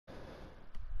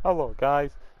Hello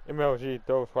guys, MLG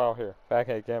Dosewell here, back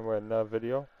again with another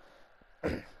video.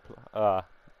 uh,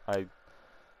 I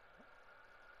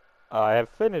I have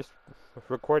finished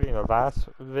recording the last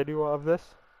video of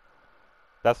this.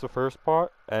 That's the first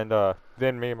part, and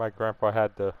then me and my grandpa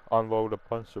had to unload a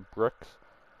bunch of bricks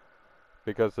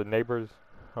because the neighbors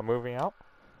are moving out.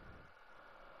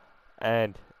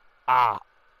 And ah,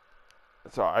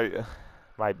 so I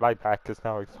my back is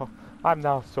now I'm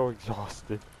now so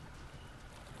exhausted.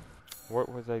 What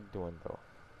was I doing though?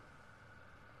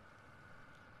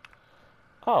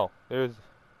 Oh, there's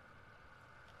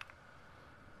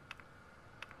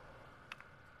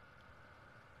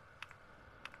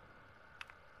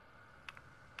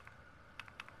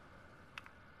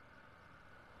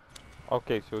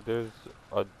okay. So there's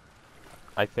a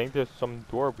I think there's some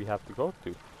door we have to go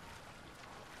to.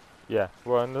 Yeah,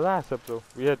 well in the last episode,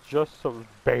 we had just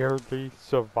barely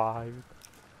survived,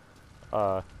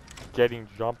 uh, getting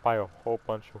jumped by a whole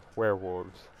bunch of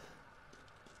werewolves.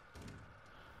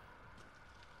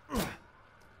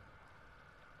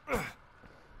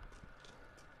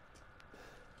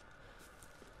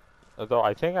 Although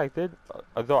I think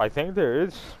there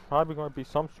is probably going to be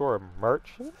some sort of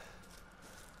merchant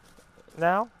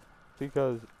now,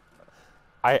 because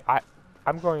I, I,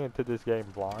 I'm going into this game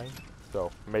blind, so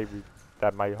maybe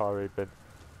that might already been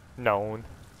known.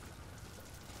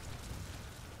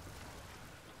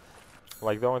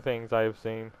 Like the only things I have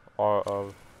seen are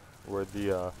of were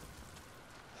the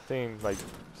seeing like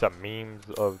some memes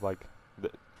of like the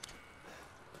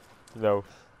you know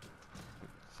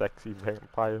sexy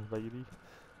vampire lady.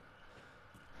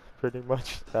 Pretty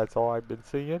much that's all I've been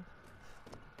seeing.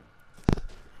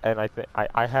 And I think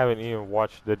I haven't even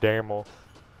watched the demo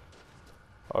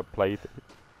or played it.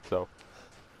 So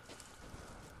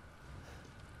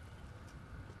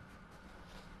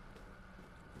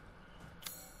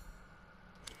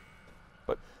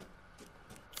but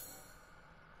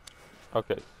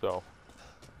okay, so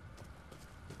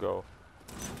go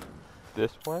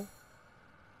this way.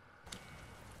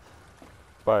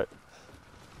 But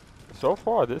so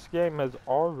far this game has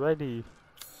already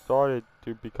started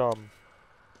to become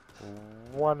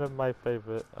one of my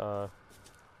favorite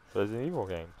Resident Evil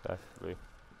games actually.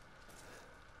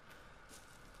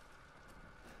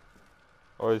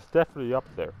 Or it's definitely up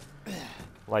there.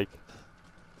 Like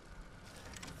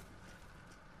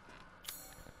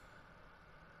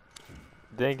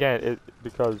then again it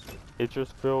because it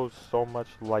just feels so much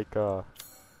like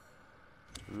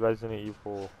Resident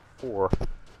Evil 4.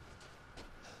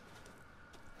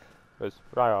 Because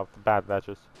right off the bat that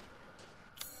just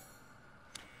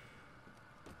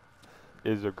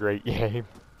is a great game.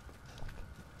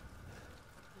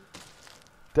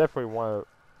 Definitely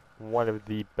one of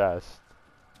the best.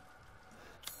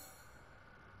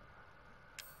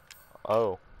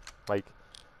 Oh, like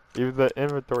even the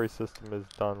inventory system is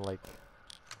done like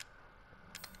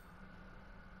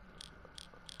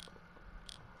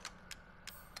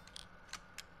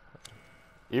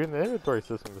even the inventory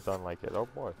system is done like it. Oh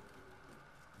boy.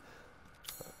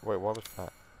 Wait, what was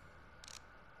that?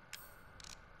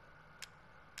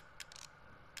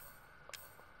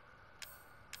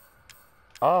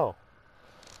 Oh.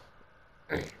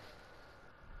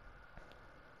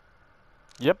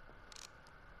 Yep.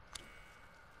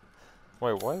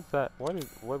 Wait, what is that?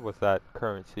 What was that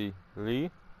currency?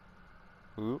 Lee?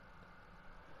 Oop.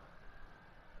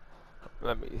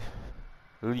 Let me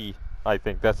Lee. I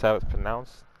think that's how it's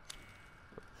pronounced.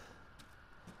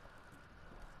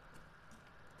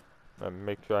 Let me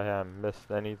make sure I haven't missed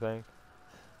anything.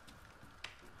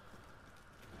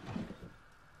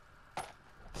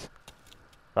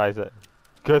 I said,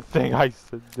 good thing I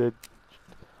did.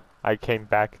 I came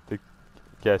back to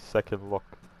get a second look.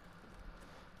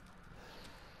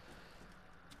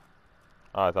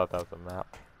 Oh, I thought that was a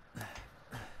map.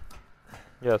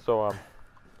 Yeah, so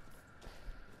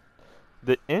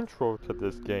the intro to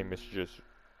this game is just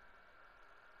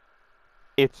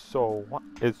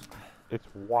it's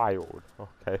wild,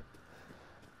 okay?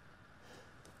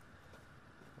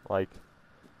 Like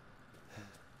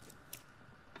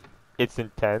it's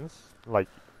intense, like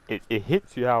it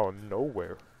hits you out of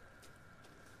nowhere.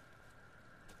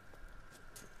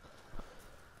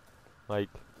 Like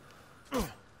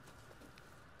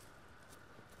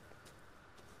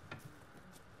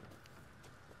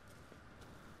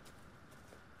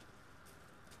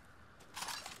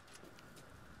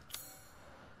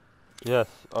yes,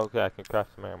 okay, I can craft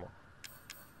some ammo.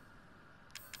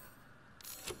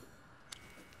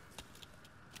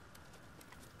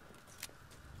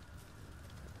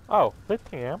 Oh,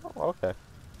 15 ammo? Okay.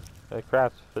 It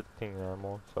crafts 15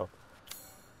 ammo, so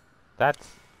that's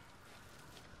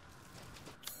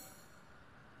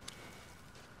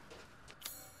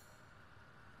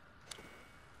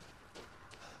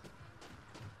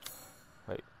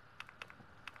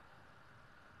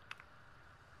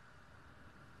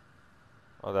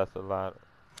Oh, that's a lot.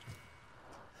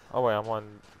 Oh wait, I'm on.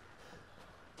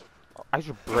 I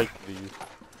should break these.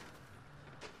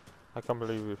 I can't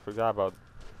believe we forgot about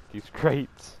these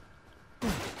crates.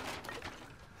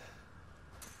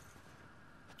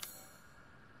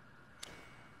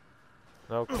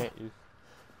 No, can't use.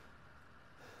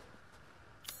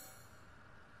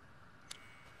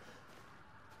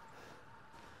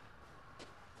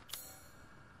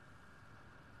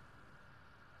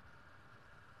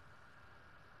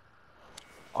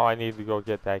 Oh, I need to go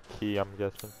get that key, I'm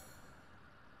guessing.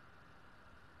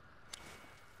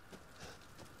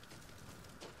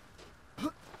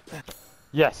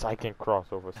 Yes, I can cross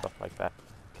over stuff like that.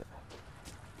 Okay.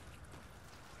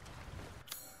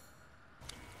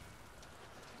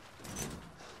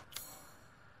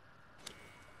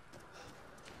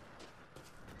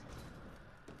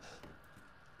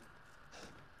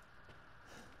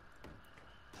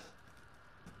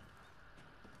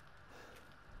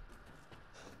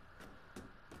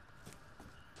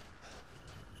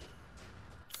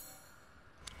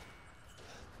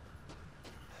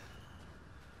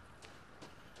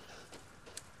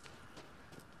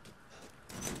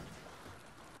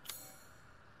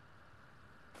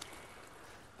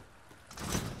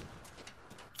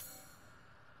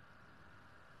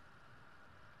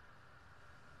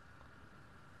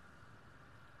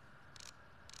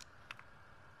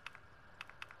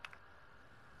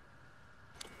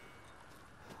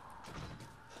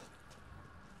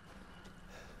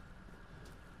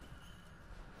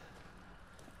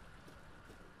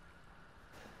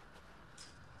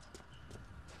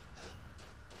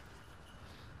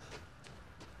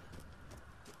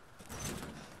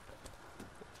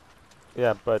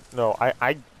 Yeah, but no,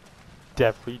 I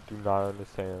definitely do not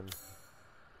understand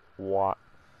what.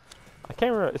 I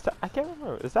can't remember. Is that, I can't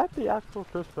remember. Is that the actual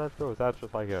Chris Redfield? Or is that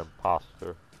just like an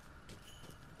imposter?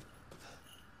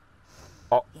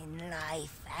 Oh, In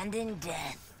life and in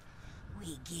death,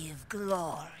 we give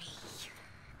glory.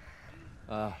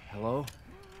 Hello?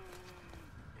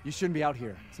 You shouldn't be out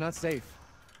here. It's not safe.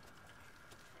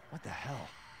 What the hell?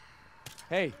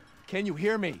 Hey, can you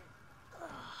hear me?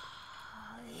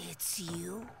 It's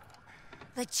you,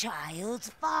 the child's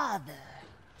father.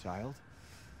 Child?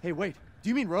 Hey, wait. Do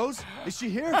you mean Rose? Is she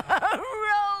here?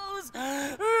 Rose!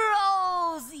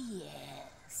 Rose,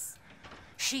 yes.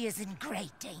 She is in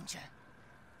great danger.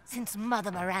 Since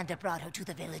Mother Miranda brought her to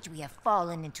the village, we have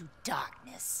fallen into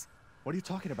darkness. What are you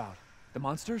talking about? The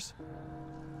monsters?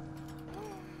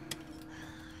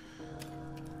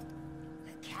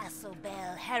 The castle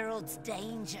bell heralds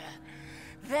danger.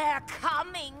 They're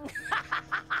coming!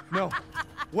 No.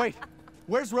 Wait.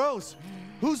 Where's Rose?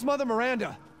 Who's Mother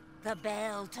Miranda? The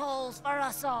bell tolls for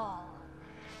us all.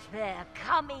 They're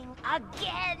coming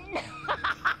again!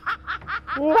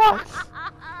 what?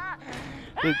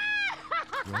 It,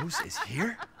 Rose is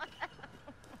here?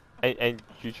 and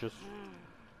you just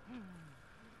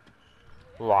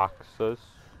locks us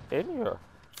in here.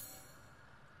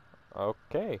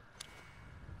 Okay.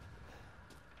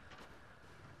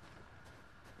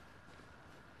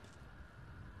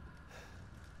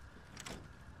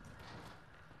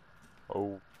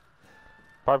 Oh.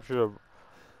 Probably should have.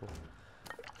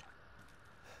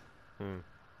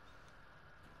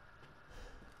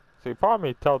 See, part of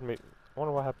me tells me. I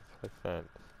wonder what happens if I send.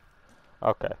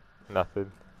 Okay,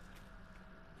 nothing.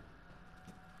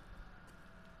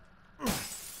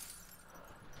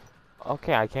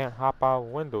 Okay, I can't hop out of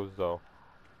windows though.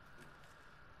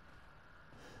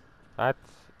 That's.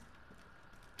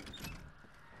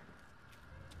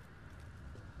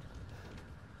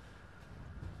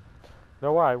 You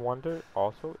know what I wonder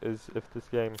also is if this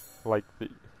game, like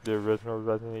the original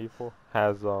Resident Evil,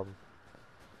 has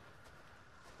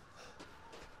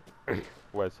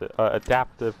what is it?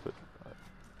 Adaptive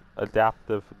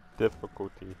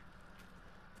difficulty.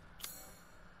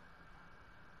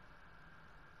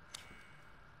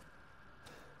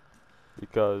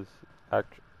 Because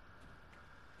actually,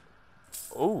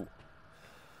 oh,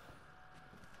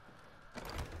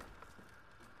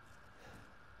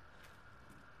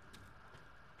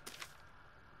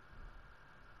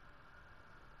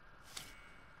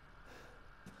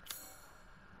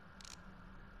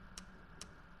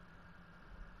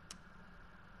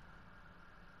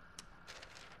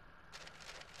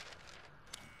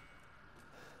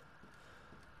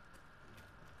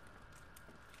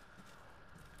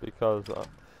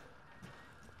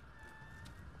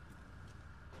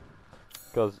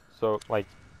 because so like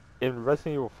in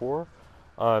Resident Evil 4,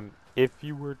 if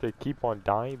you were to keep on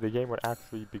dying, the game would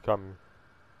actually become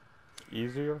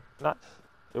easier.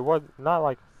 It was not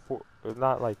like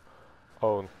not like,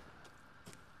 oh,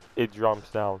 it jumps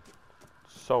down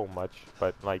so much,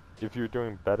 but like if you're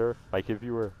doing better, like if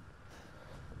you were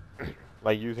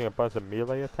like using a bunch of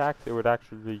melee attacks, it would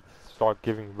actually start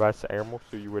giving less ammo,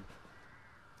 so you would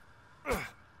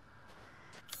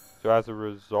so as a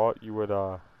result you would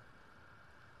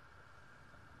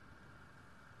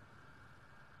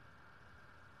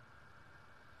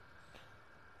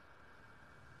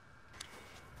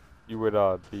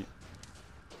be,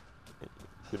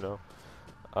 you know,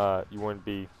 you wouldn't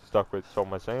be stuck with so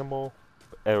much ammo.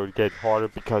 It would get harder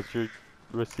because you're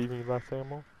receiving less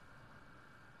ammo.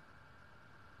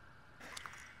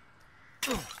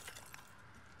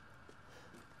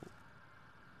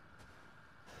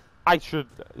 I should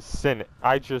sin it.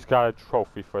 I just got a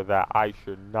trophy for that. I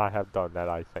should not have done that,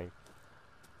 I think.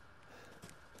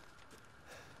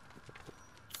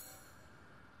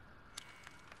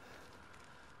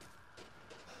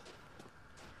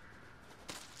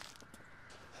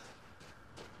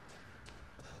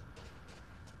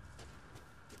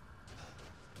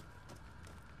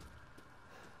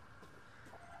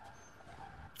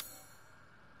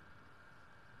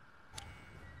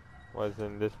 Was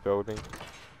in this building.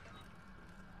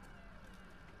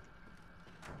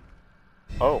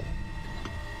 Oh.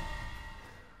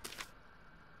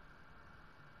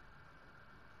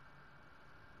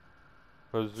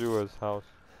 Razua's house.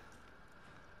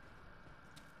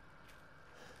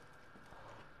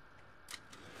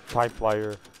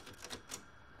 Typewriter.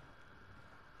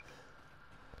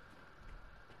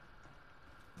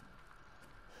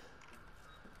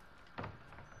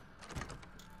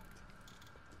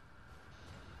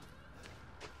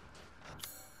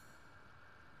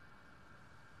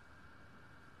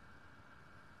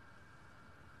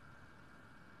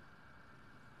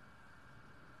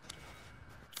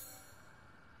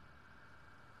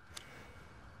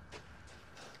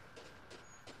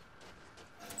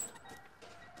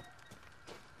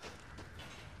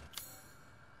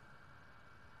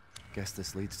 Guess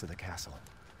this leads to the castle.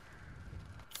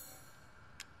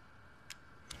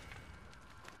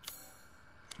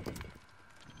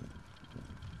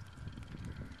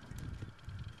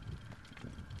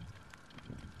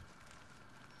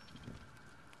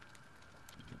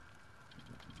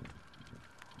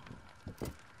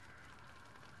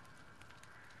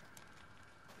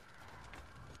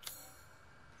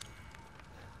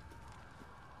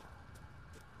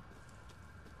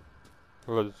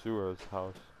 Razua's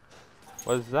house.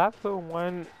 Was that the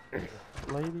one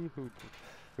lady who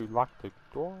locked the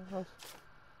door on us?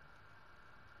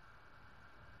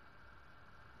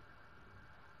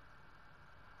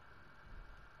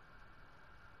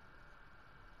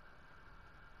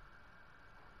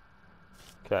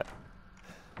 Okay.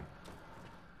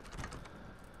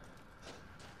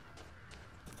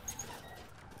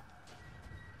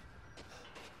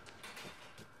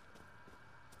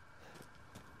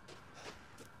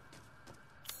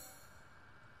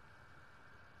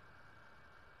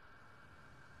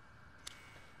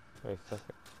 Wait a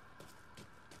second.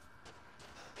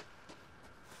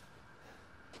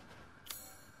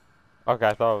 Okay,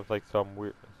 I thought it was like some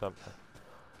weird something.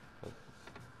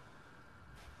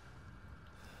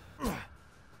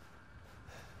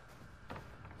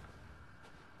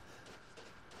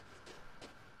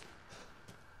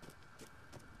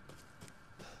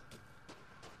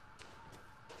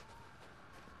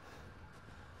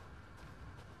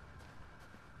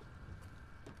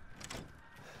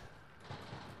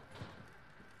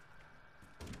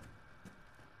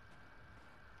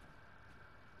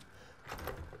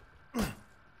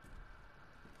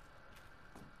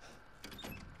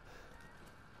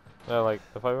 Yeah, like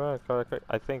if I remember correctly,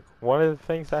 I think one of the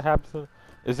things that happens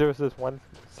is there was this one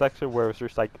section where it was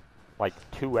just like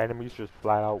two enemies just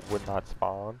flat out would not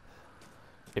spawn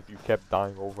if you kept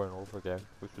dying over and over again,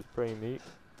 which was pretty neat.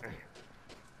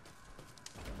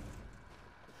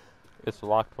 It's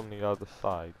locked from the other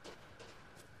side.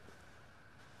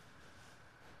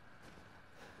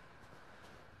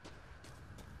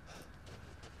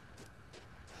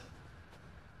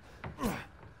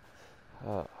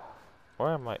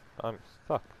 Where am I? I'm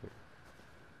stuck here.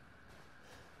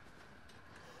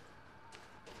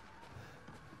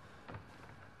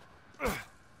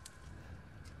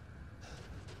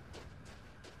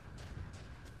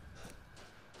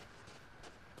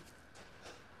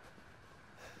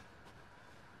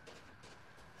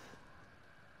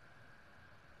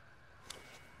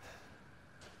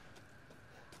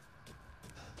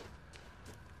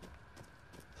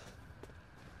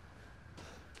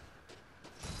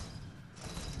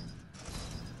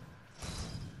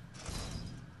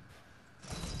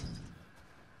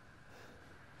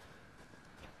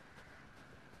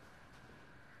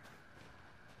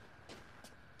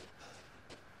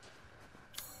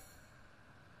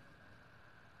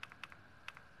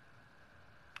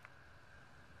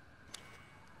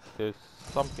 there's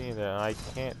something that I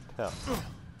can't tell.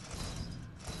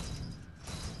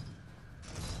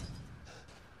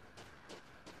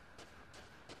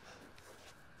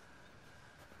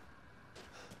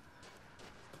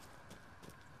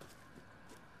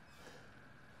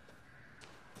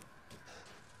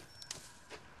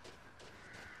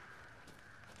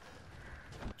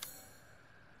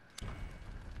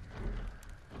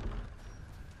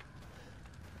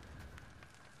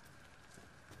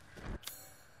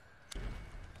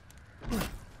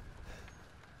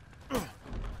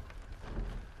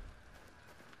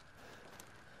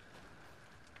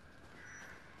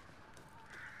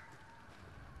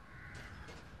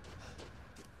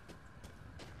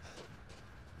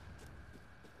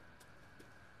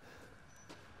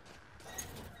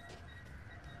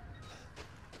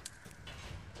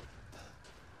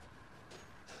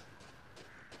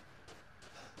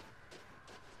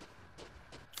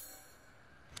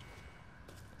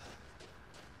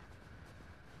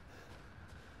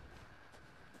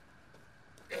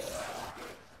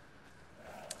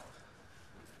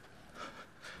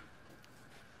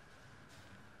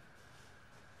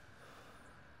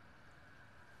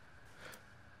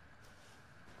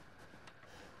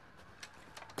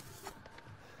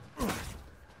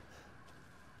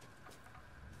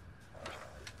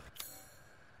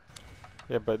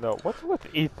 Yeah, but no, what's with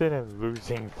Ethan and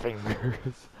losing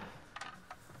fingers?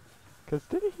 Cause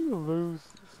didn't he lose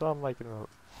some like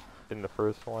in the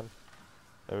first one,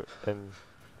 in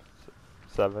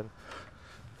 7?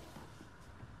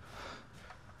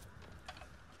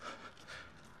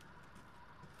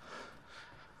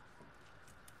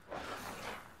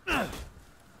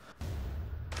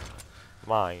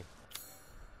 Mine.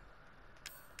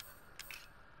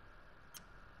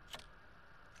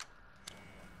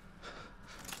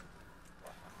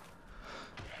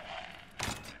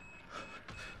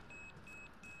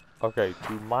 Okay,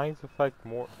 do mines affect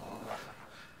more?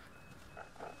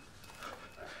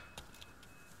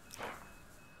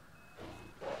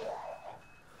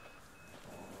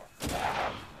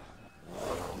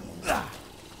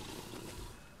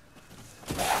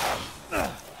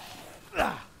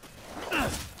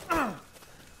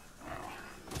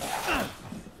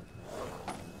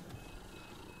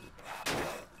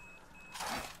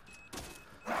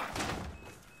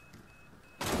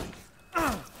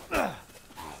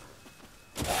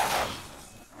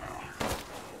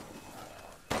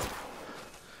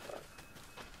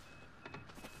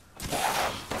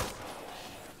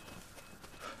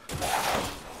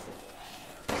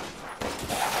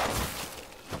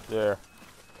 There.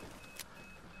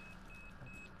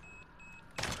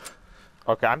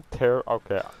 Okay,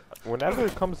 okay, whenever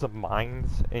it comes to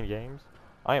mines in games,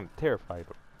 I am terrified.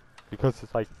 Because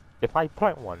it's like, if I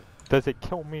plant one, does it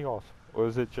kill me also? Or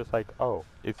is it just like, oh,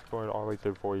 it's going to always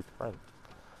avoid friends?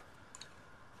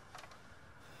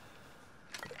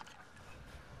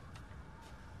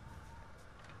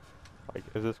 Like,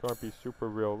 is this going to be super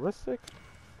realistic?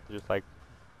 Just like,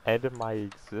 end of my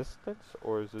existence?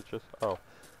 Or is it just, oh.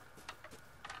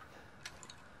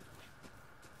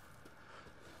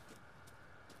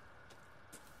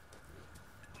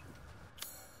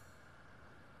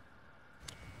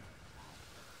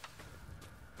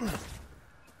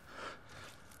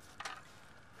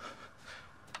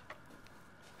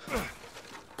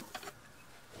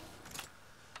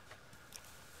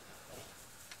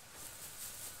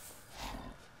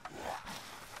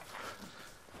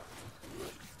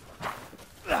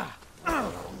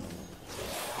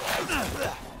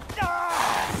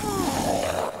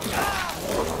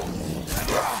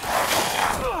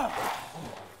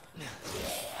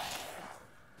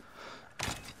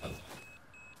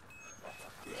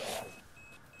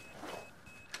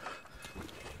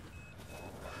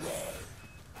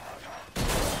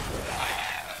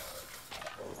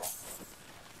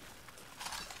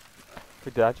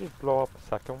 Wait, did I just blow up a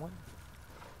second one?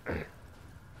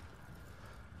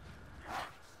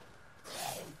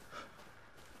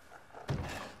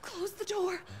 Close the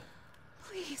door,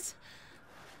 please.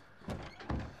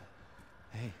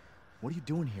 Hey, what are you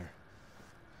doing here?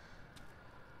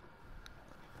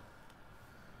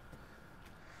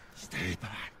 Stay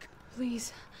back.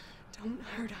 Please, don't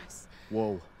hurt us.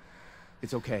 Whoa.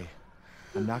 It's okay.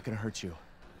 I'm not gonna hurt you.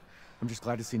 I'm just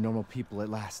glad to see normal people at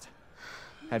last.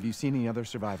 Have you seen any other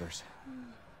survivors?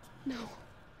 No.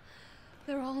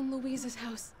 They're all in Louisa's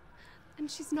house. And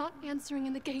she's not answering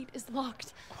and the gate is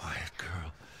locked. Quiet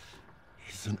girl.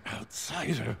 He's an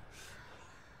outsider.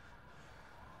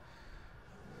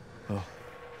 Oh.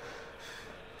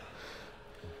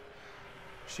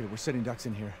 Shit, we're sitting ducks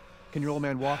in here. Can your old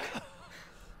man walk?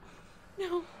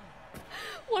 No.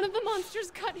 One One of the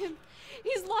monsters cut him.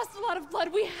 He's lost a lot of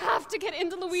blood. We have to get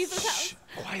into Louise's house. Shh,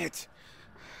 quiet.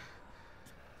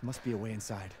 Must be a way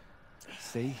inside.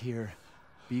 Stay here,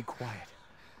 be quiet,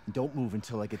 and don't move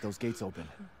until I get those gates open.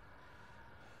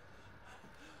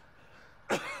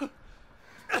 Can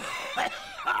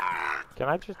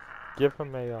I just give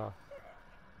him a,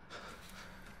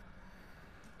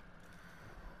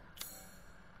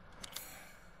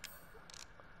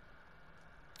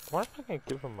 Why if I can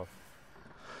give him a...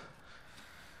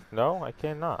 No, I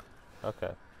cannot.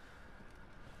 Okay.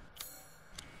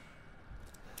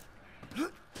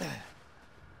 It's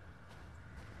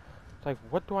like,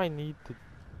 what do I need to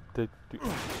do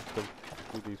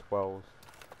these wells?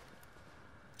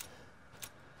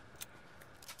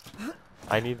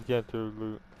 I need to get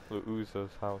to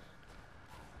Louisa's house.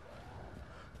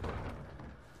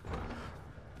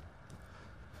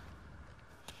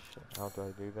 Shit, how do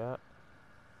I do that?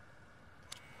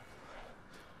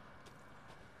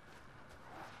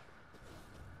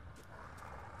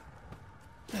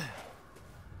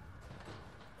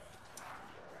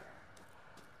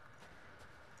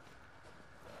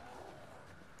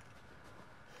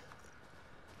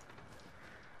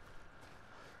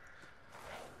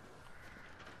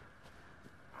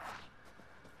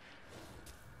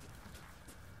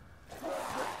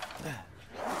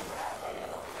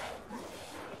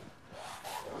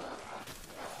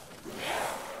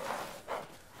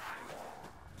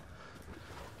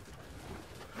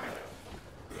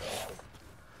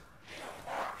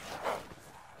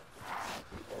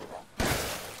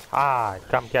 Ah,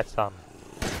 come get some.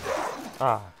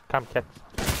 Ah, come get some.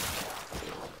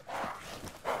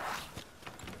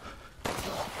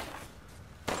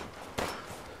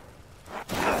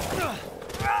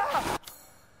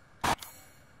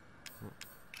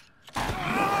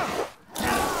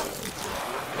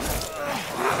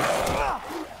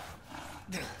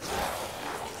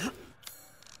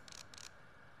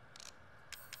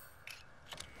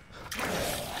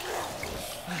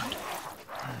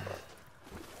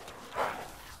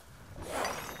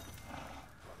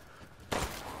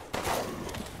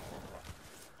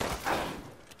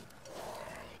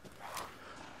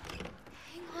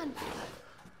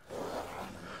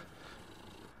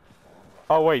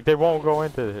 Oh wait, they won't go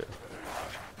into it.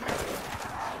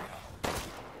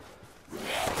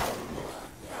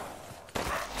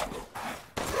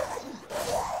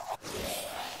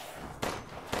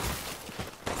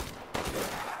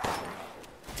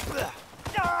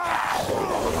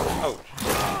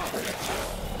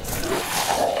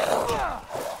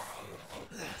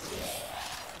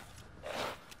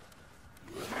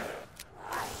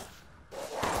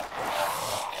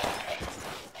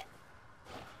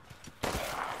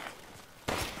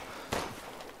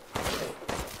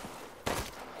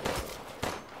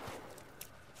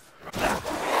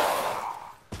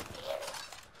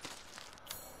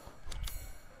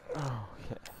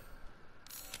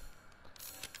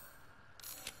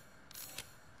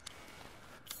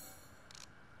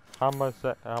 How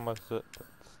much it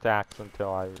stacks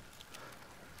until I...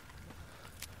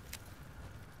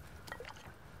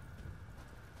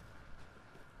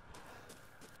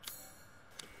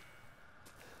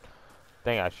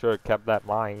 Dang, I should have kept that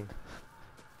mine.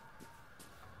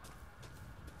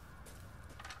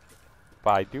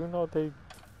 But I do know they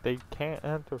can't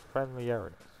enter friendly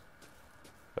areas.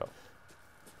 So.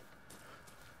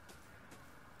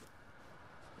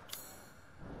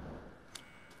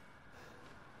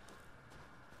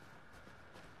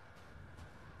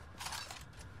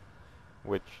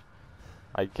 Which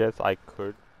I guess I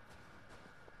could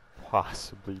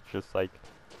possibly just like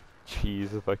cheese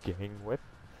the game with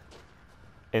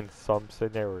in some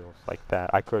scenarios like that.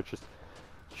 I could just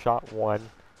shot one,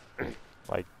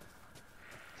 like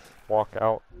walk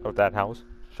out of that house,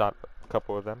 shot a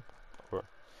couple of them, or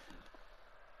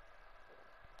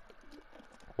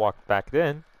walk back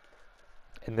in,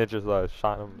 and then just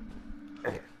shot them,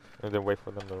 and then wait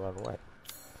for them to run away.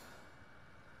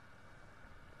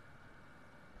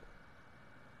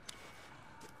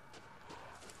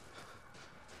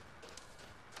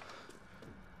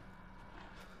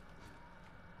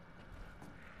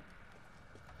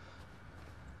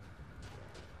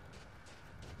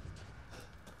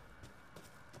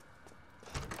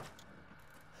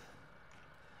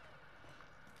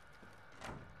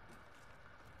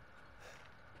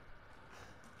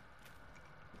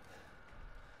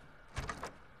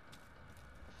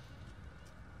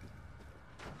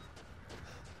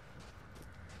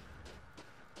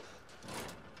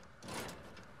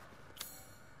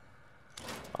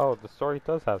 Oh, the story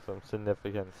does have some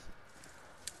significance.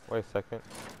 Wait a second.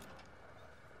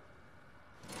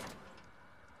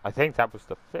 I think that was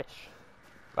the fish.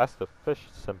 That's the fish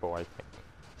symbol, I think.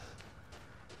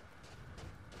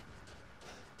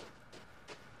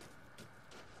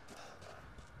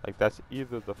 Like, that's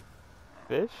either the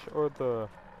fish or the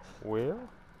whale,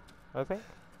 I think.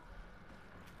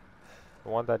 The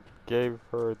one that gave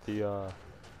her the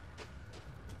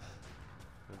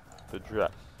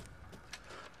dress.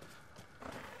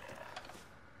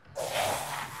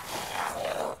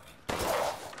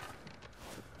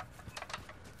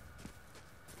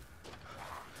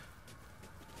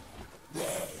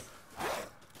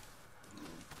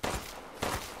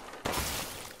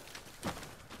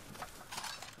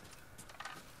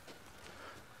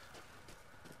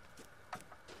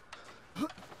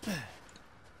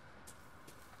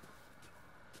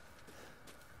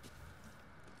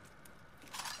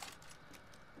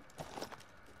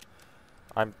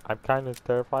 I'm kind of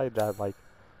terrified that, like,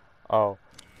 oh,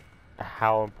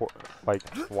 how important, like,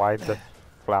 why the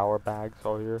flour bags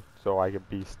are here so I can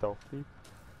be stealthy.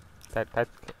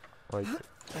 That's like,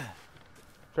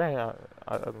 dang,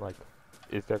 I'm like,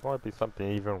 is there going to be something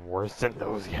even worse than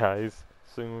those guys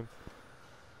soon?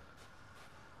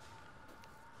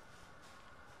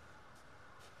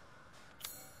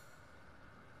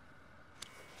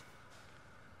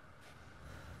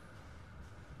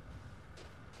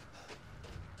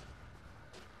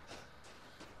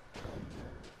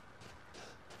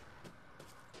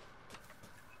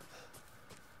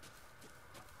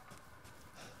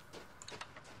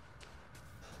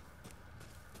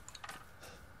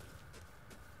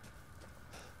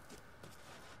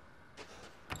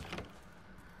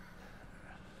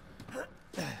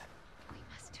 We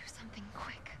must do something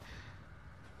quick.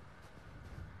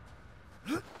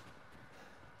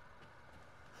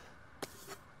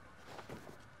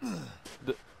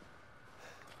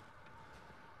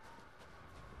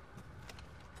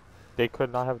 They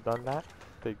could not have done that.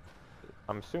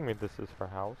 I'm assuming this is her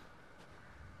house.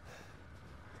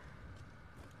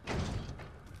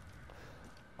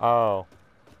 Oh.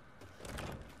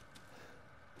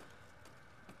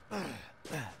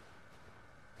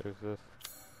 There's this.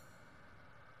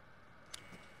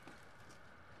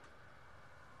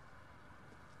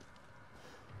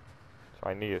 So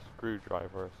I need a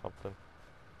screwdriver or something.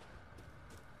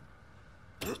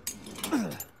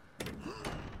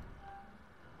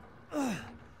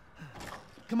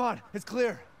 Come on, it's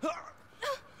clear.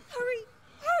 Hurry!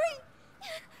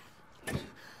 Hurry!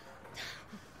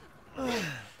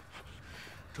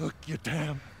 Took your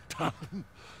damn time.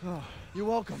 Oh, you're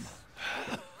welcome.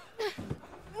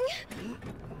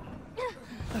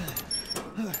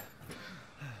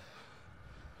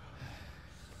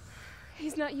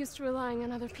 He's not used to relying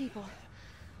on other people.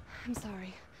 I'm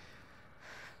sorry.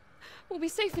 We'll be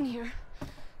safe in here,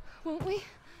 won't we?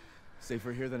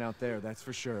 Safer here than out there, that's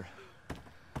for sure.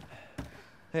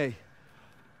 Hey,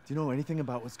 do you know anything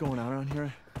about what's going on around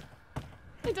here?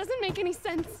 It doesn't make any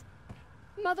sense.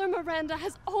 Mother Miranda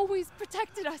has always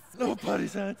protected us.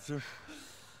 Nobody's answer.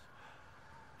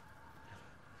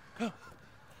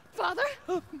 Father?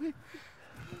 We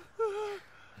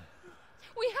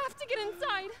have to get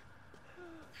inside.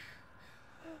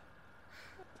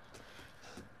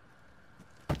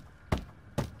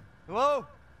 Hello?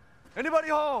 Anybody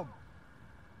home?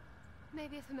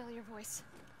 Maybe a familiar voice.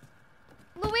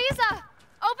 Louisa!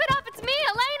 Open up! It's me,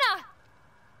 Elena!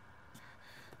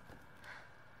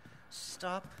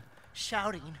 Stop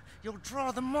shouting. You'll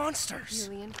draw the monsters.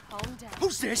 Julian, calm down.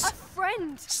 Who's this? A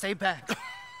friend! Stay back.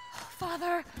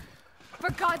 Father!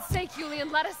 For God's sake,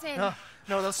 Julian, let us in.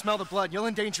 No, they'll smell the blood. You'll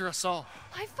endanger us all.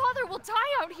 My father will die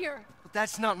out here. But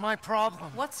that's not my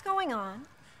problem. What's going on?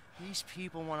 These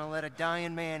people want to let a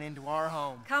dying man into our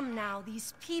home. Come now,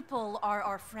 these people are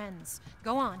our friends.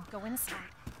 Go on, go inside.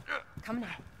 Come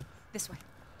now, this way.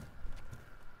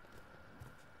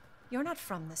 You're not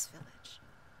from this village.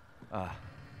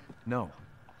 No.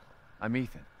 I'm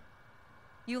Ethan.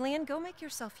 Julian, go make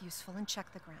yourself useful and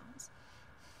check the grounds.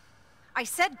 I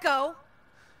said go!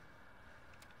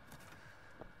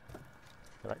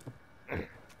 Right.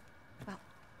 Well,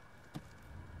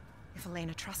 if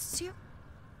Elena trusts you,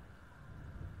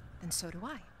 then so do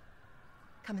I.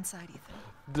 Come inside,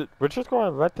 Ethan. We're just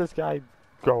going to let this guy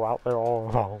go out there all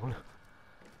alone.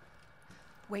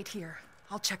 Wait here.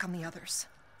 I'll check on the others.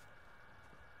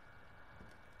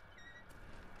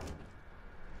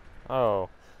 Oh.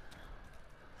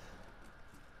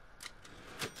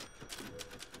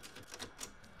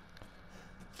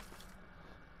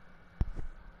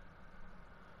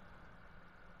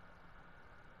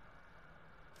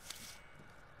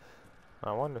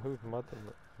 I wonder who's Mother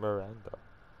Miranda.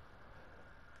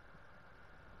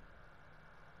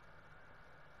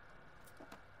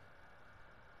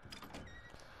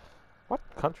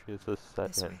 country is this set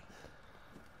This in? way.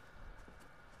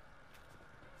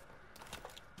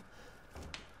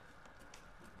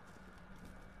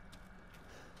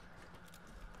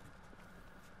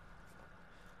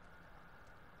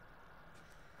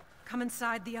 Come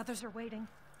inside, the others are waiting.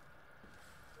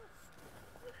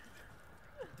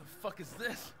 The fuck is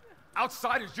this?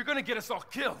 Outsiders, you're gonna get us all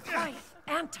killed. Quiet,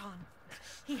 Anton.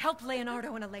 He helped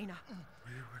Leonardo and Elena.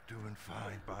 We were doing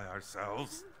fine by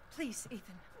ourselves. Please,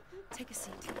 Ethan, take a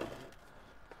seat.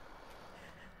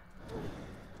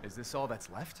 Is this all that's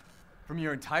left? From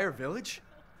your entire village?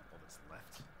 All that's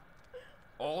left.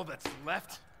 All that's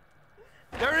left?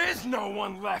 There is no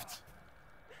one left!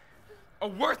 A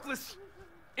worthless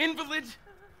invalid,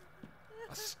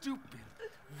 a stupid,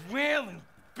 wailing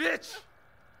bitch,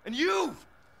 and you!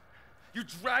 You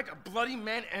drag a bloody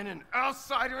man and an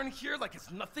outsider in here like it's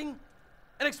nothing,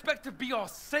 and expect to be all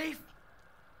safe?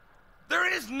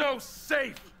 There is no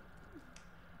safe!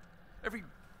 Every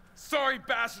sorry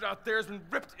bastard out there has been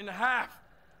ripped in half.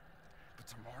 But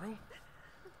tomorrow?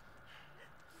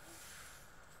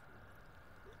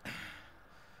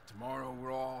 Tomorrow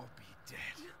we'll all be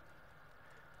dead.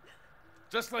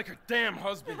 Just like her damn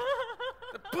husband.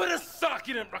 Put a sock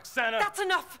in it, Roxana! That's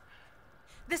enough!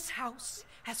 This house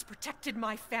has protected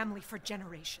my family for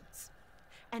generations.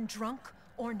 And drunk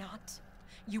or not,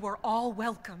 you are all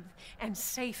welcome and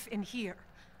safe in here.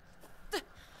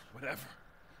 Whatever.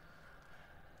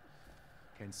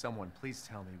 Can someone please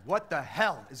tell me what the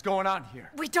hell is going on here?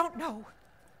 We don't know.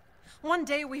 One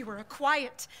day we were a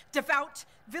quiet, devout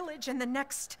village, and the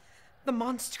next, the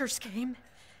monsters came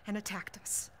and attacked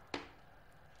us.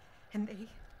 And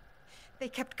they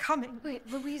kept coming. Wait,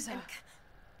 Luisa.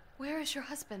 Where is your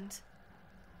husband?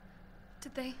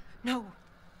 Did they? No.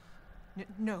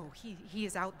 No, he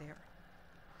is out there.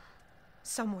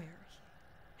 Somewhere.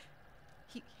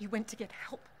 He went to get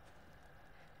help.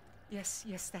 Yes,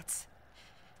 that's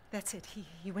it.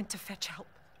 He went to fetch help.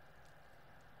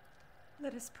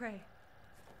 Let us pray.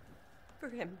 For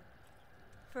him.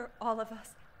 For all of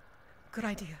us. Good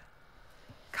idea.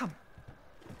 Come.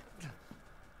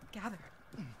 Gather.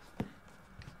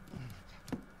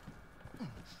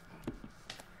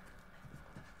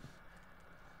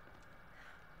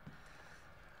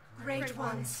 Great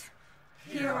ones,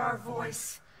 hear our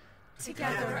voice.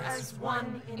 Together as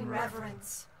one in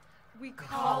reverence, we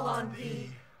call on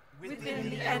thee within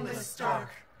the endless dark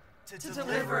to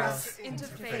deliver us into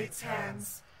fate's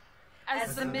hands.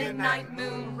 As the midnight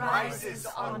moon rises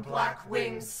on black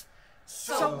wings,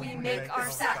 so we make our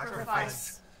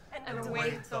sacrifice and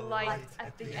await the light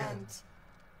at the end.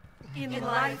 In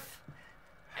life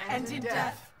and in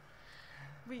death,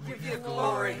 we give you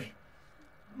glory,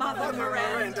 Mother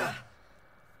Miranda.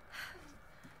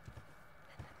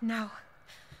 Now,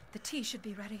 the tea should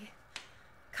be ready.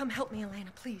 Come help me,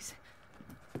 Elena, please.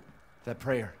 That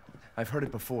prayer. I've heard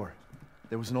it before.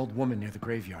 There was an old woman near the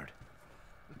graveyard.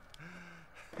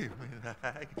 You mean the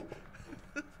hag?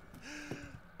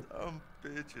 Dumb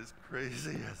bitch is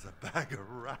crazy as a bag of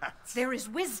rats. There is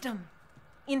wisdom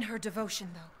in her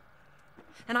devotion, though.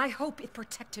 And I hope it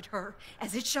protected her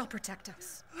as it shall protect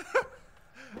us. What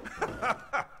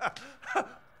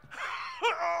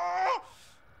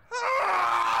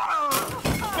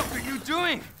are you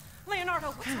doing? Leonardo,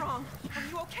 what's wrong? Are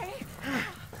you okay?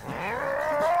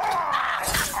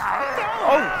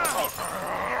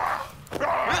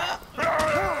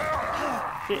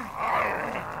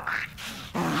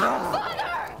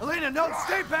 Elena, no,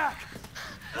 stay back!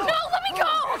 No, let me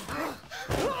go!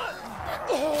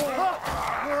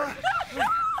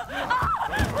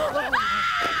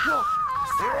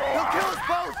 They'll kill us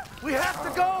both! We have to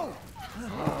go!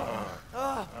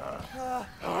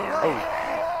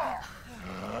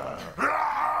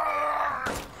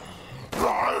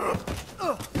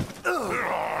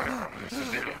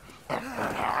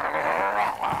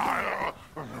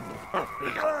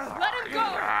 Let him go!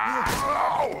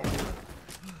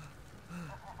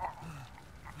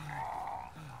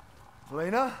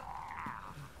 Elena?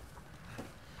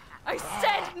 I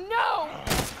said no!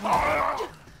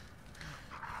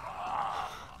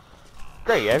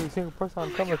 Great, every single person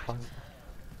on camera is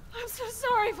I'm so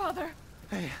sorry, Father.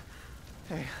 Hey,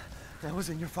 that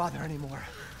wasn't your father anymore.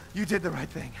 You did the right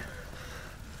thing.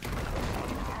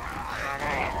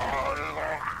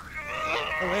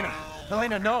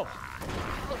 Elena, no!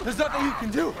 There's nothing you can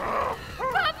do!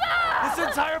 Papa! This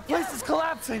entire place is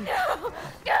collapsing! No!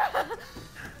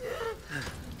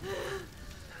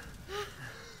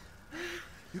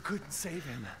 You couldn't save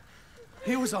him.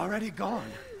 He was already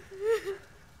gone.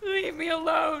 Leave me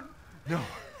alone. No,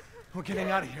 we're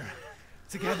getting out of here.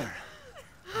 Together.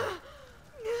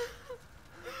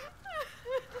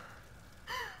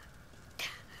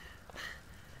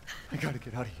 I gotta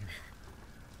get out of here.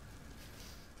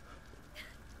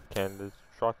 Can this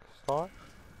truck start?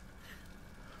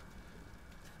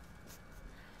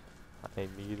 I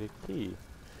need a key.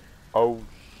 Oh,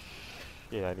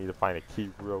 yeah, I need to find a key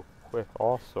real quick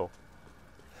also.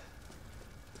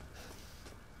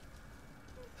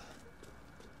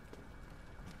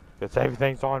 Because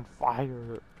everything's on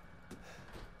fire.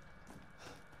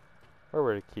 Where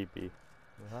would the key be?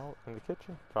 Out in the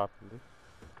kitchen? Probably.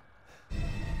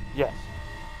 Yes!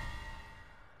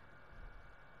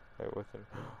 Wait, what's in...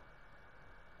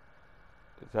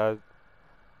 Is that...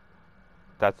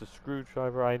 That's a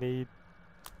screwdriver I need.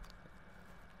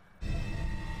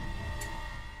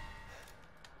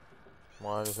 Come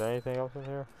on, is there anything else in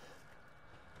here?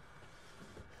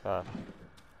 Come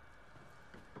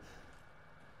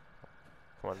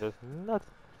on, there's nothing.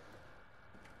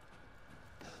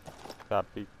 Gotta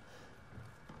be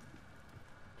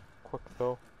quick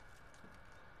though.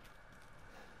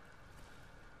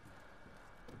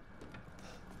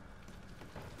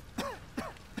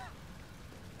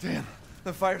 Damn,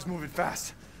 the fire's moving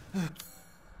fast.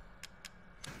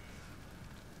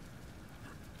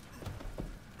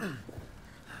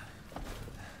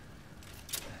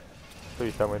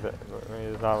 Please tell me that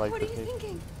it's not like What are this. you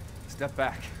thinking? Step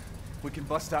back. We can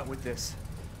bust out with this.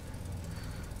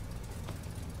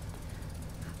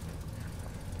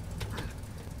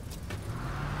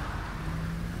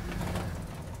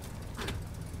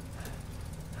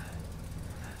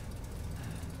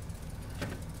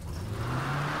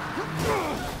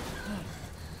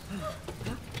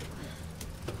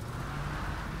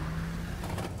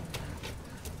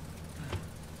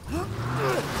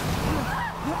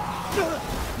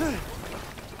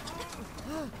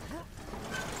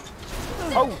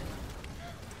 Oh!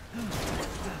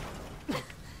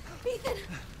 Ethan,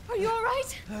 are you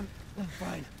alright? I'm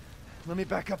fine. Let me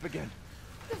back up again.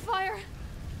 The fire.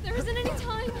 There isn't any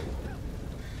time.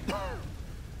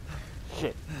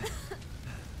 Shit.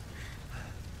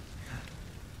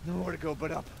 Nowhere to go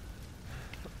but up.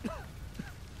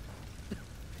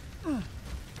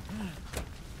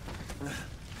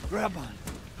 Grab on.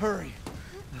 Hurry.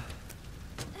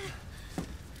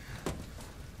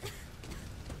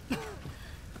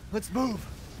 Let's move.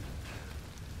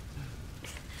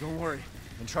 Don't worry,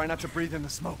 and try not to breathe in the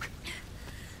smoke.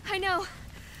 I know.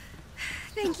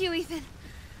 Thank you, Ethan.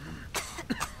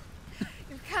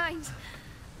 You're kind.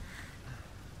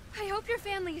 I hope your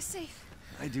family is safe.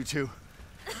 I do too.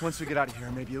 Once we get out of here,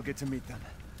 maybe you'll get to meet them.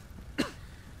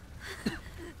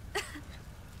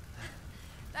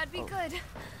 That'd be good.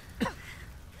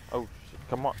 Oh shit,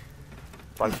 come on.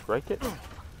 Do I break it?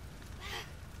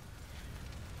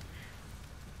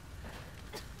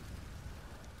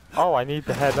 Oh, I need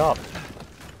to head up.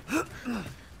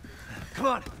 Come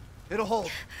on, it'll hold.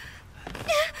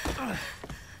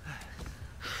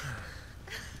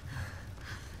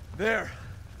 There,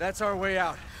 that's our way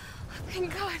out.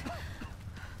 Thank God.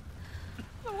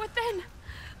 But what then?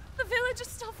 The village is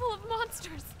still full of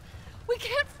monsters. We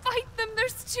can't fight them.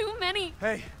 There's too many.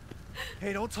 Hey,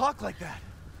 don't talk like that.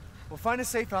 We'll find a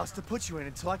safe house to put you in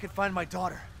until I can find my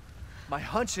daughter. My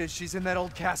hunch is she's in that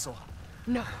old castle.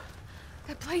 No.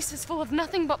 That place is full of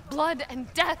nothing but blood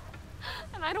and death.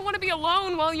 And I don't want to be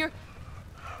alone while you're...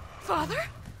 Father?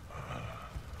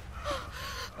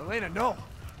 Elena, no.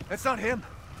 That's not him.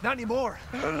 Not anymore.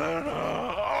 He said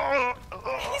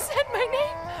my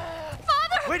name.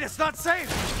 Father! Wait, it's not safe!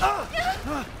 Oh!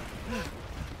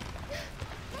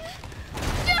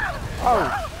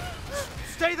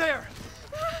 Stay there!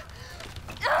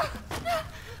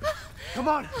 Come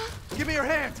on, give me your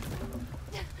hand.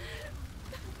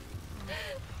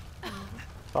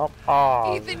 Stop.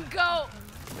 Oh. Ethan, go!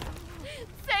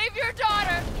 Save your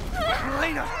daughter!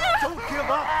 Elena, don't give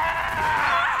up!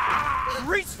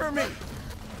 Reach for me!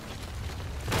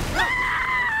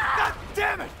 God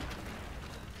damn it!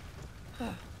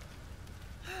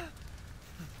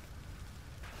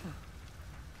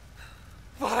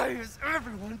 Why is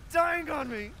everyone dying on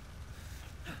me?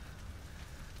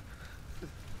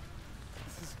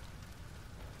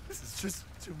 This is just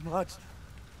too much.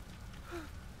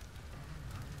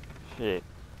 Shit.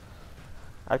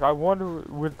 I wonder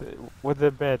would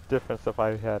there been a difference if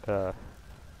I had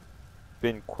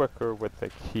been quicker with the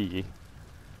key,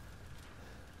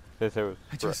 since it was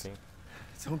working.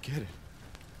 I don't get it.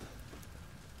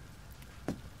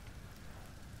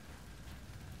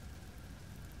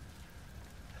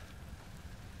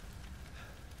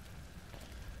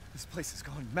 This place has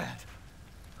gone mad.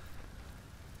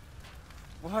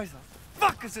 Why the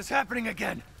fuck is this happening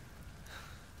again?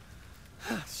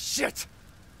 Shit!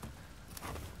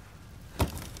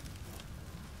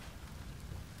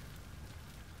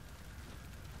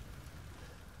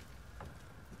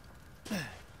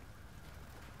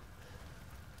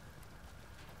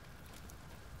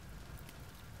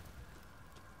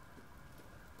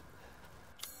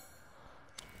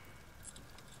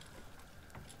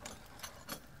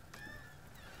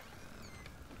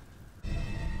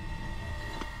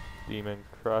 Demon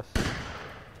crust.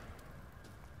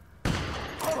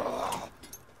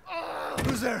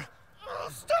 Who's there?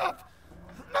 Stop!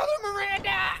 Mother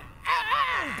Miranda!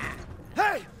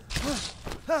 Hey!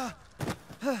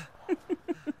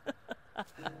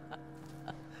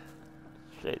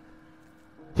 Shit.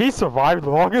 He survived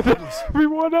longer than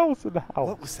everyone else in the house.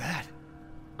 What was that?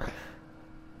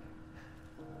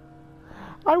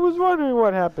 I was wondering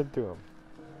what happened to him.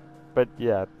 But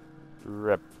yeah,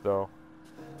 rip though.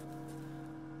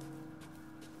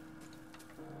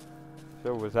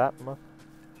 So was that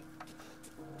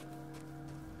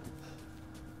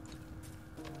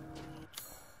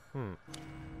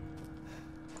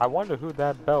I wonder who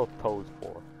that bell tolls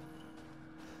for.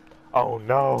 Oh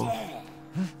no!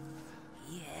 Death.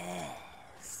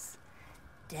 Yes.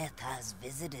 Death has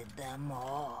visited them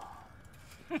all.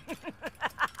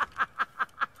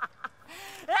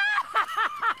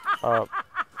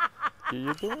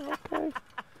 You doing okay?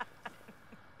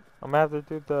 I'm gonna have to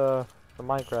do the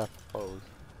Minecraft pose.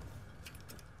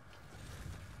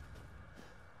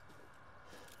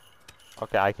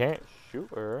 Okay, I can't shoot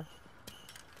her,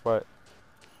 but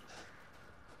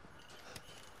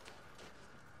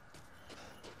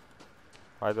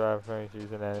why do I have to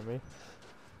use an enemy?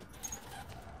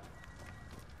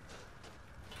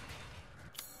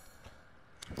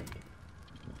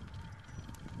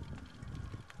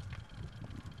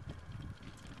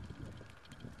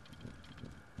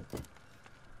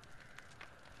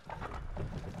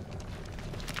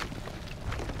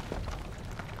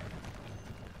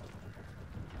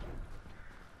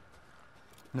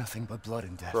 Nothing but blood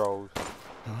and death. Crows.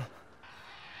 Huh?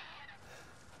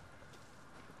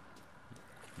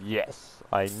 Yes,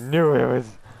 I knew it was.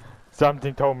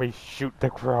 Something told me shoot the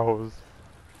crows.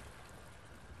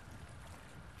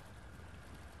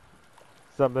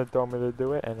 Something told me to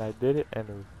do it, and I did it,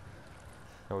 and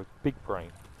it was big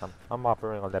brain. I'm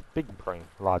operating on that big brain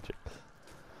logic.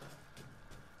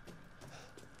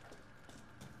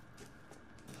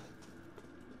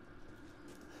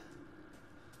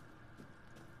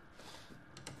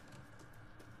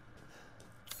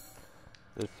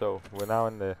 So we're now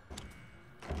in the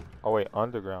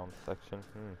underground section.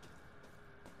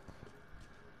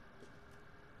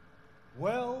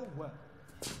 Well, well.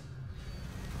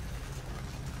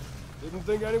 Didn't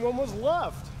think anyone was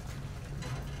left.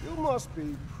 You must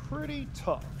be pretty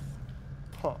tough.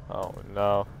 Huh. Oh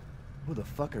no. Who the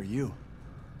fuck are you?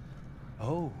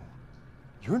 Oh,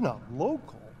 you're not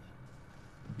local.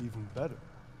 Even better.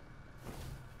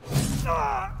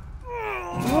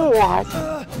 What?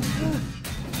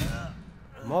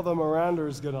 Mother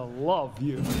Miranda's gonna love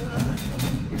you.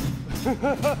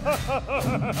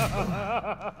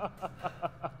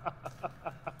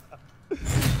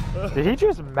 Did he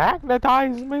just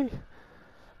magnetize me?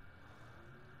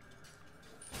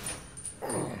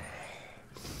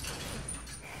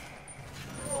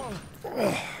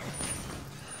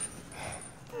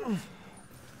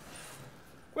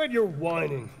 Quit your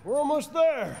whining. We're almost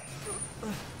there.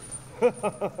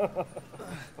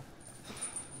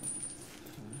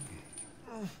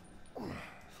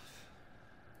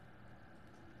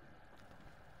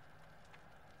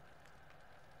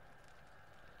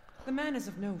 The man is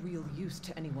of no real use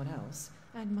to anyone else,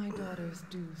 and my daughters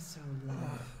do so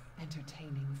love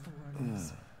entertaining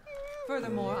foreigners.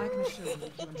 Furthermore, I can assure you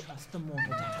if you entrust the mortal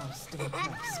to House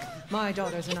Dimitrescu, my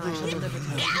daughters and I shall deliver to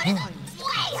you.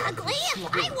 Way ugly!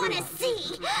 I want to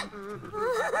see!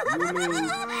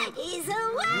 He's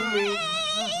away!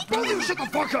 Brother, shut the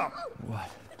fuck up! What?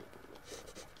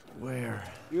 Where?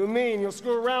 You mean you'll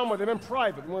screw around with him in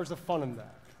private, and where's the fun in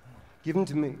that? Give him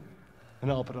to me,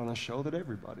 and I'll put on a show that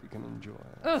everybody can enjoy.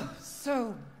 Oh,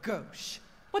 so gauche.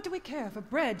 What do we care for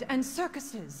bread and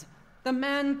circuses? The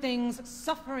man thinks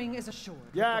suffering is assured.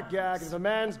 Yak, yak, if a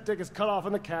man's dick is cut off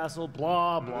in the castle,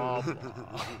 blah, blah,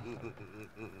 blah.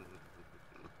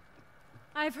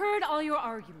 I've heard all your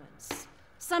arguments.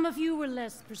 Some of you were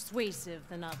less persuasive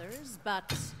than others,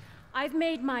 but I've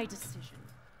made my decision.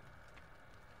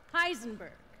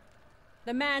 Heisenberg,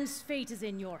 the man's fate is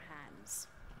in your hands.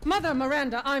 Mother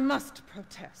Miranda, I must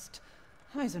protest.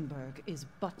 Heisenberg is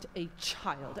but a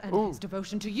child, and his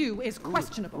devotion to you is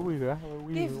questionable.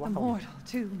 Give the mortal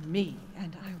to me,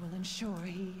 and I will ensure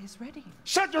he is ready.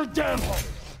 Shut your damn hole!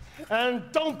 And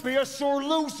don't be a sore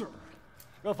loser!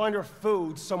 Go find your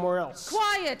food somewhere else.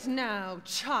 Quiet now,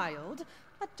 child.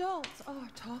 Adults are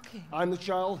talking. I'm the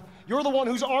child. You're the one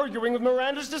who's arguing with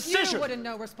Miranda's decision. You wouldn't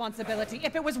know responsibility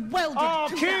if it was welded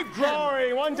to keep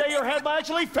growing. One day your head might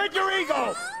actually fit your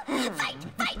ego.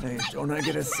 Hey, don't I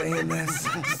get a say in this?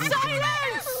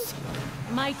 Silence!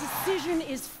 My decision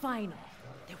is final.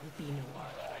 There will be no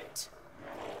argument.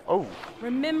 Oh.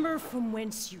 Remember from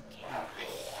whence you came.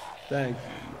 Thank you.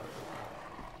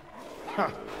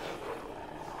 Huh.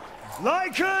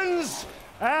 Lycans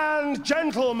and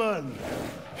gentlemen,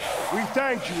 we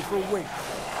thank you for waiting.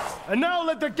 And now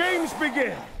let the games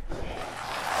begin.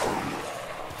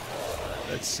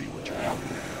 Let's see what you're doing.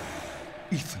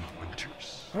 Ethan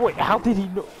Winters. Wait, how did he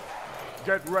know?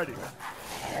 Get ready.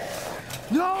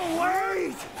 No,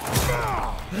 wait!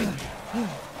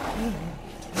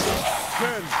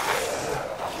 10,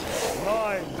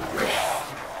 9,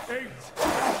 8,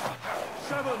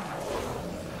 7,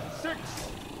 6,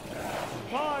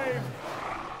 5,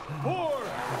 4,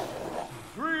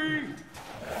 3,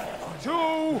 2,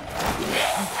 1.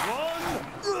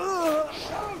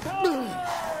 Showtime!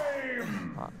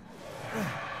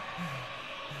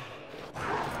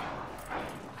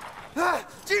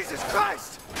 Jesus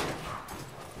Christ!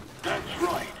 That's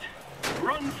right.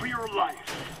 Run for your life.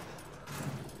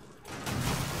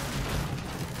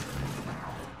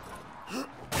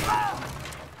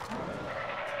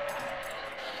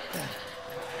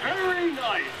 Very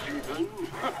nice, Ethan.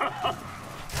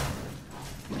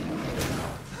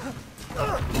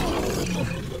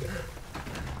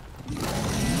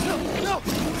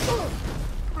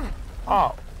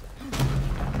 Oh.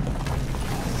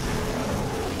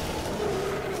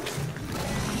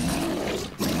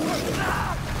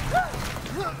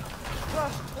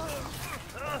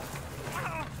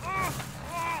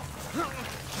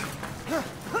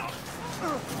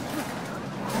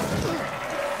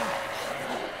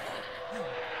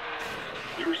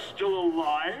 You're still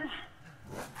alive?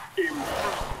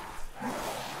 Impressive.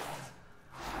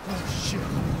 Oh, shit.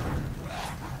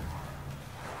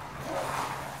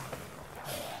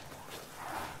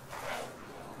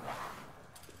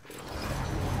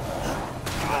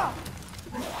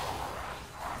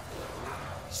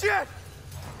 Shit!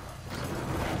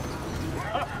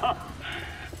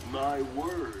 My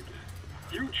word.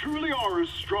 You truly are as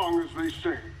strong as they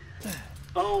say.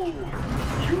 Oh,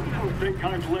 you didn't think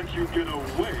I'd let you get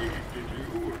away, did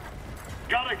you?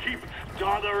 Gotta keep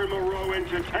Dother and Moreau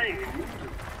entertained.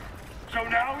 So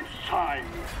now it's time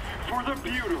for the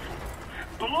beautiful,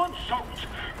 blood-soaked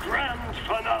grand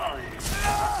finale.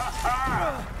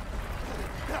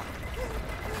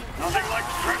 Nothing like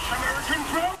fresh American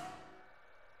drought.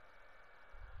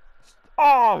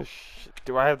 Oh shit!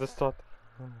 Do I have to start?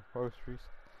 Most recent.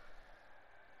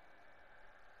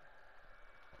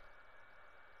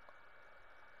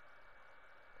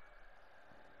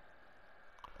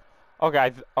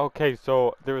 Okay, okay,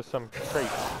 so there was some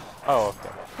traits. Oh,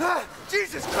 okay.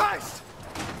 Jesus Christ!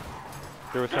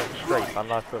 There was some traits. I'm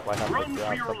not sure if I have to grab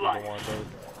something in one of those.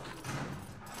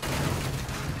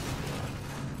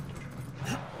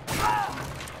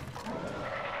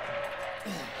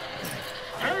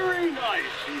 Very nice,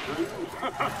 Ethan.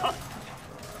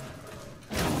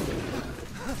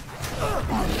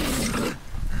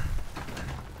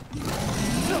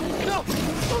 No!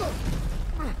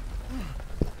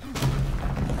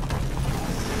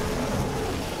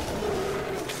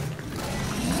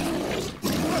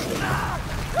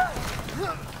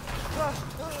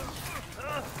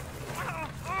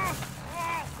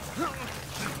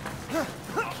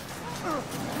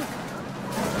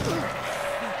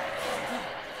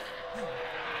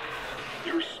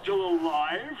 You're still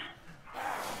alive?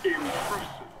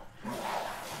 Impressive.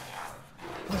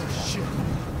 Oh, shit.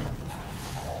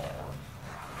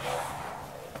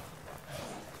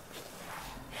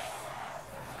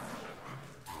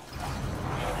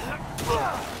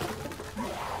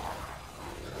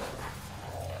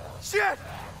 Shit!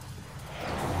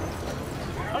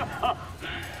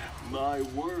 My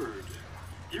word.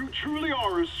 You truly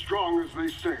are as strong as they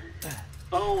say.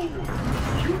 Oh,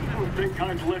 you didn't think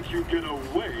I'd let you get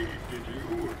away, did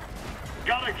you?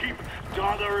 Gotta keep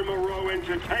Dother and Moreau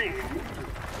entertained.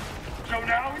 So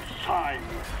now it's time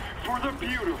for the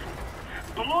beautiful,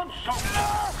 blood-soaked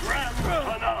grand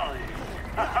finale.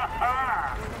 Ha ha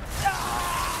ha!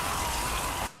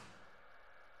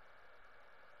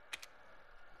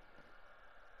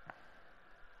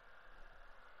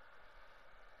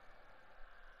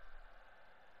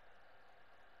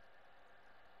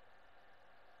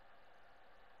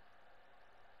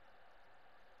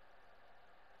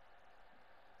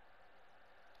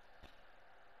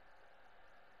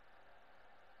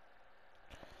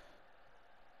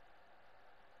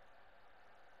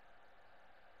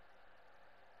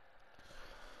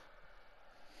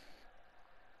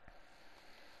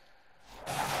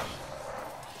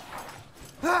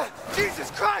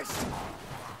 Jesus Christ!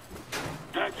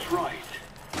 That's right.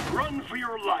 Run for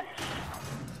your life.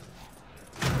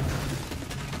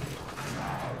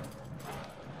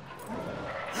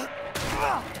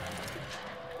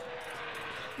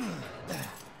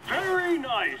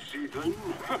 Ethan.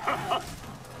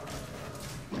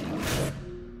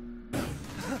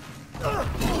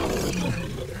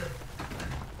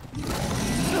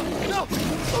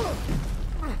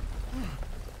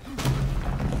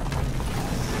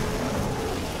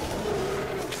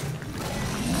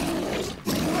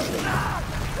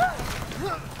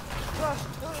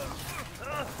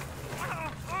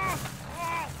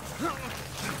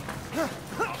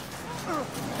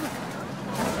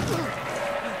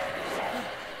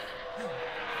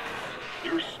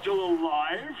 You're still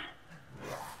alive?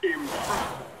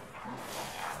 Impressive.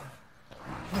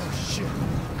 Oh, shit.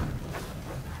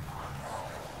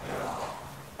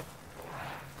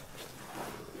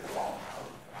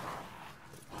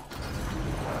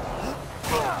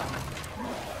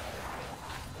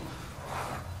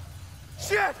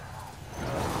 Shit!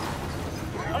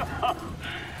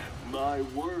 My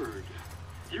word.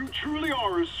 You truly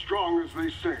are as strong as they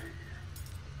say.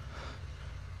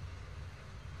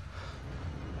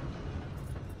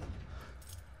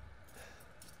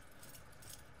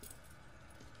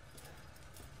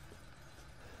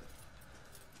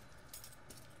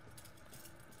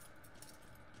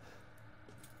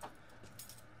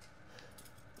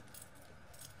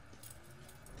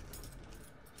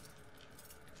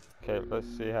 Okay, let's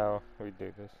see how we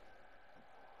do this.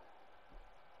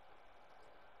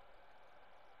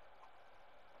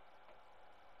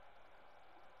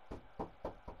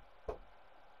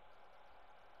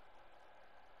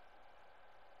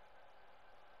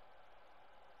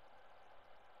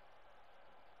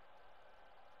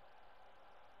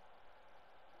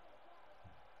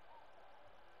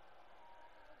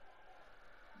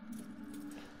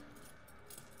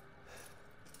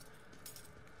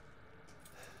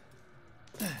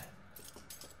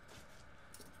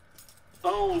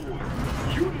 Oh,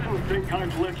 you didn't think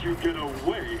I'd let you get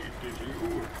away, did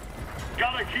you?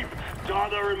 Gotta keep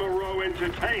Donna and Moreau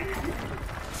entertained.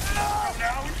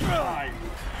 Now it's time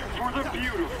for the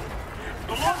beautiful,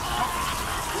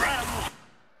 blood-soaked, grand...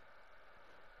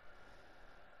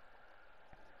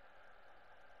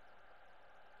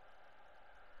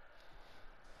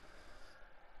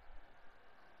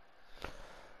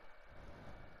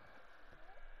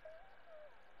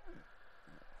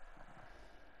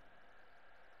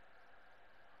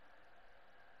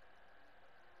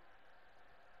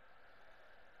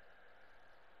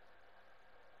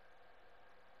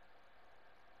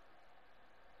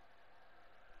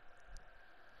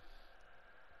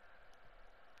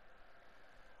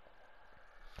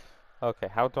 Okay,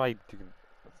 how do I do?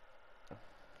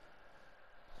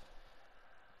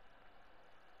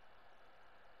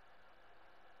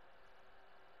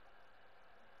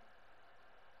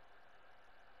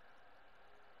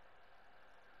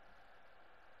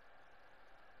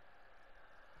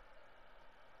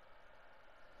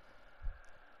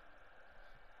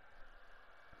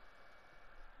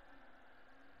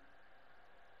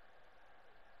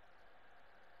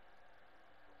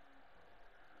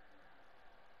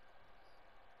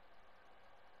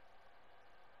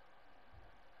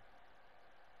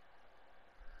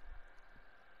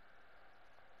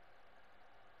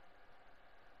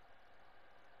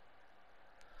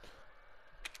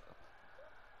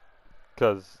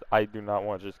 Because I do not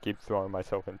want to just keep throwing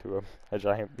myself into a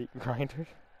giant meat grinder.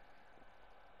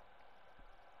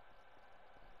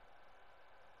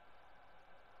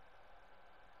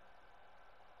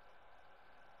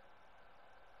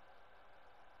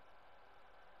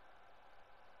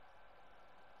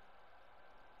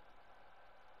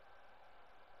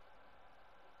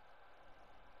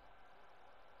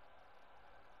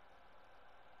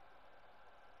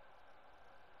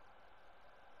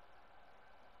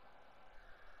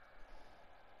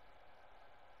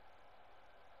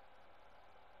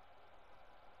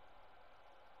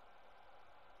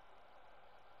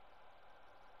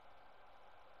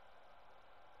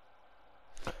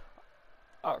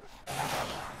 Oh.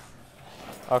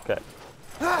 Okay.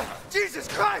 Jesus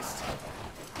Christ!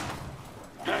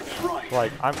 That's right.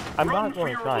 Like I'm Run not for going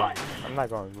to your try. life. I'm not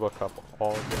going to look up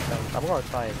all of the things. I'm going to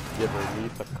try and get at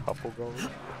least a couple goals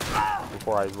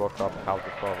before I look up how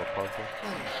to solve a puzzle.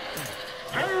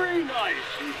 Very nice,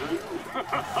 Ethan.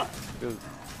 Because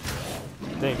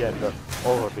then again,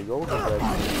 all of the older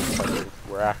Resident puzzles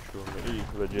were actually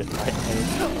legit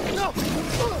nightmares. No!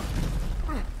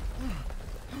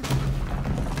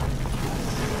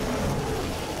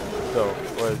 So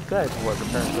what it said was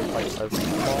apparently like a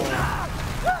small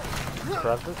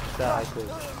crevice that I could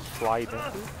slide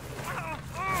into.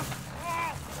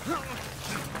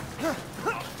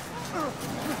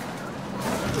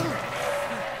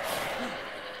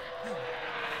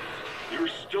 You're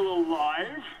still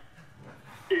alive?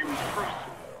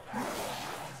 Impressive.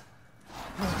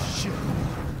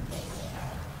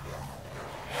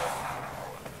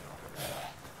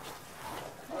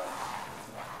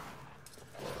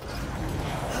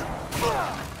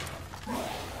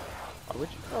 Would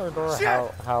you ignore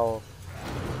how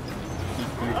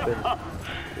Ethan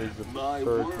is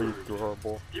absurdly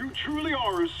durable? You truly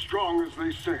are as strong as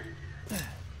they say.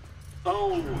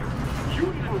 Oh, you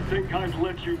didn't think I'd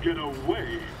let you get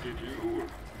away, did you?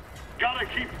 Gotta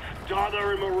keep Donna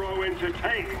and Moreau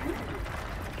entertained.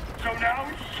 So now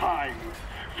it's time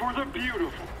for the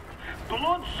beautiful,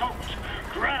 blood-soaked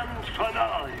grand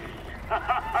finale.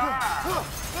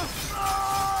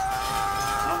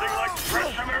 Nothing like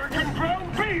fresh American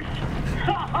ground beef!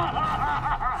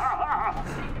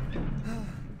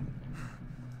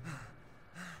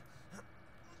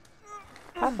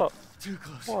 That's a Too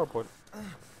close. horrible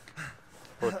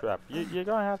trap. You're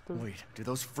gonna have to. Wait, do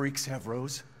those freaks have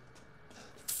Rose?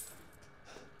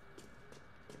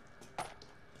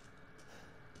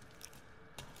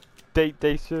 They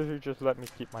seriously just let me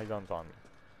keep my guns on me.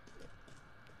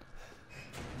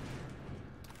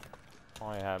 If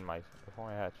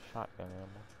only I had shotgun ammo.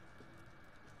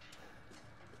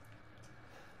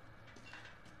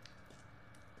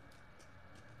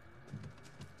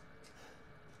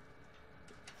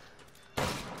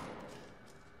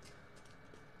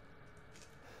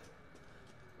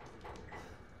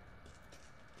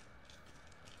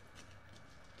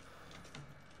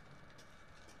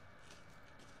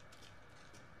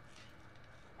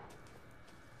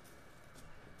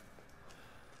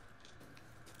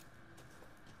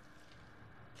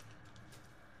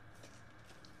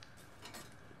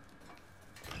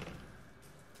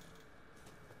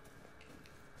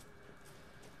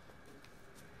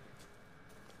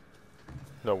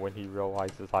 No, when he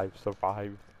realizes I've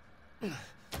survived.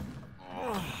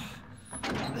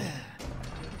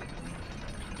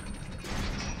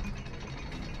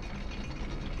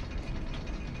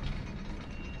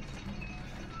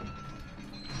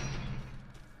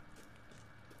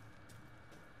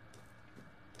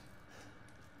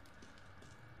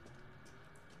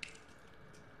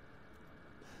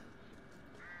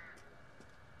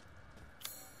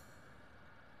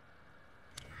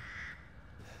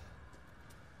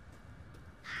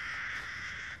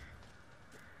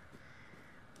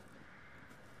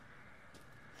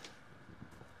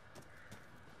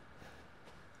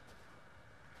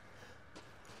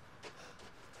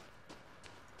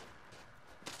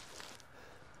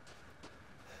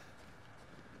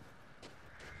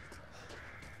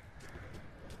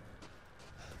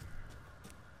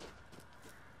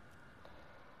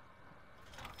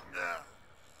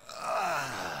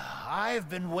 I've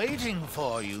been waiting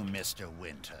for you, Mr.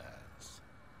 Winters.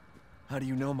 How do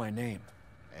you know my name?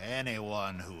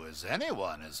 Anyone who is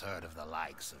anyone has heard of the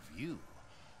likes of you.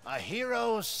 A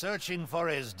hero searching for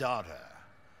his daughter.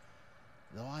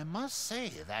 Though I must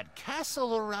say, that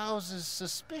castle arouses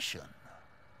suspicion.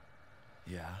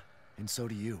 Yeah, and so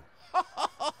do you.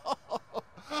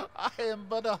 I am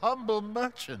but a humble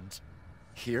merchant.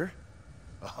 Here?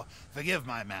 Oh, forgive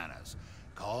my manners.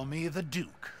 Call me the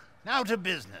Duke. Now to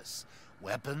business.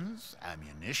 Weapons,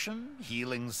 ammunition,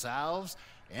 healing salves,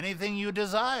 anything you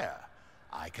desire,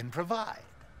 I can provide.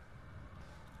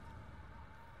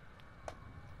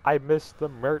 I missed the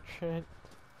merchant.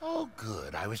 Oh,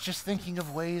 good. I was just thinking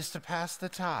of ways to pass the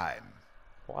time.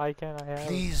 Why can't I have?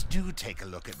 Please do take a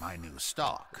look at my new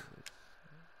stock.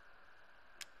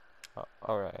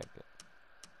 Alright.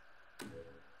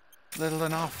 Little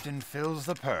and often fills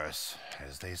the purse,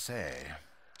 as they say.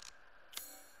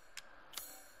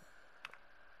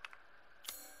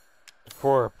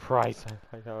 For a price,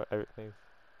 I like how everything's.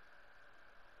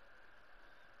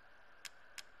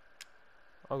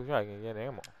 Oh yeah, I can get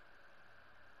ammo.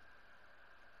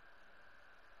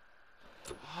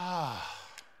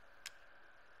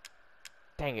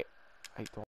 Dang it. I don't